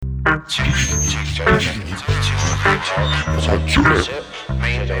Where's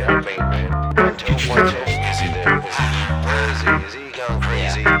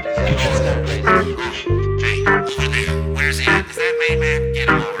he at? Is that Mandman? Get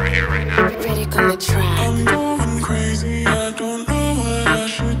him over here right now. Riddick on the track. I'm going crazy, I don't know what I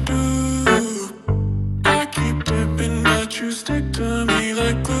should do. I keep dipping, but you stick to me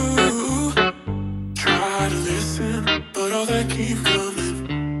like glue. Try to listen, but all that keeps coming.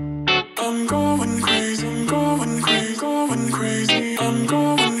 I'm going crazy, I'm going crazy, going crazy, I'm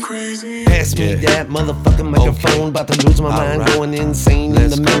going crazy. Pass me that motherfucking microphone, about to lose my mind, going insane in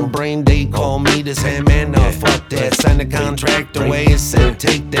the membrane. They call me the Sandman, nah, fuck that. Sign the contract the way it's said,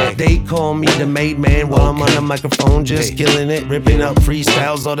 take that. They call me the made man while I'm on the microphone, just killing it, ripping up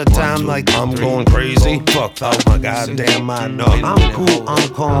freestyles all the time like I'm going crazy. Fuck, oh my goddamn, I know. I'm cool, I'm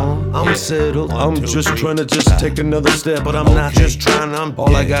calm, I'm settled. I'm just trying to just take another step, but I'm not just trying.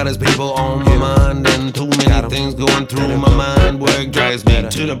 All I got is people on my mind and too many things going through my mind. Work drives me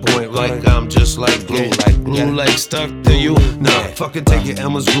to the point like I'm just like glue, like stuck to you. Nah, fucking take your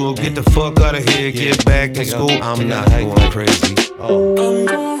Emma's rule, get the fuck out of here, get back in school. I'm not going crazy. I'm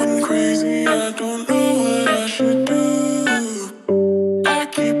going crazy, I don't know what I should do. I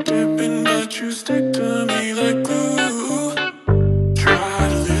keep dipping, but you stick to me like glue. Try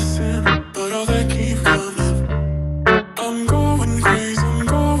to listen, but all that keeps coming. I'm going crazy, I'm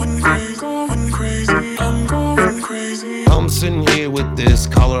going crazy, going crazy, I'm going crazy. I'm sitting here with this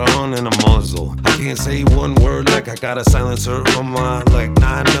collar on and a muzzle. I can't say one word like I got a silencer on my like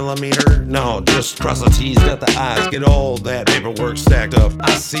 9mm. No, just cross the T's, dot the I's, get all that paperwork stacked up.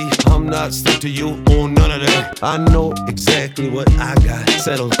 I see I'm not stuck to you on none of that. I know exactly what I got.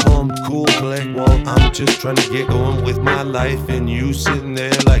 Settled, calm, cool, collect. Well, I'm just trying to get going with my life, and you sitting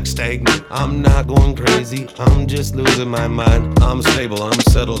there like stagnant. I'm not going crazy, I'm just losing my mind. I'm stable, I'm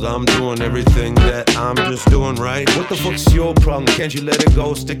settled, I'm doing everything that I'm just doing right. What the fuck's your problem? Can't you let it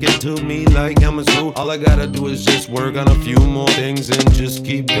go? Stick it to me like I'm a screw. All I gotta do is just work on a few more things and just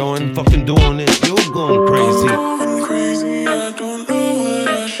keep going, fucking doing it. You're going crazy. I'm going crazy, I don't know what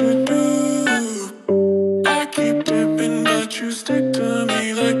I should do. I keep dipping, but you stick to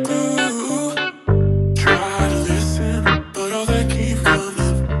me like glue. Try to listen, but all that keeps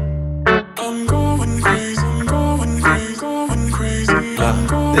coming. I'm going crazy, I'm going crazy, going crazy, I'm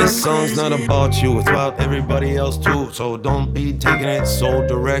going crazy. This song's not about you, it's about everybody else too. So don't be taking it so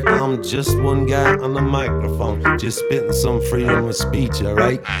direct. I'm just one guy on the microphone, just spitting some freedom of speech,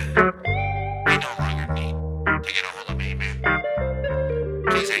 alright? We no longer need to get a hold of me, man.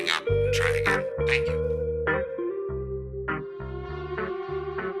 Please hang up and try again. Thank you.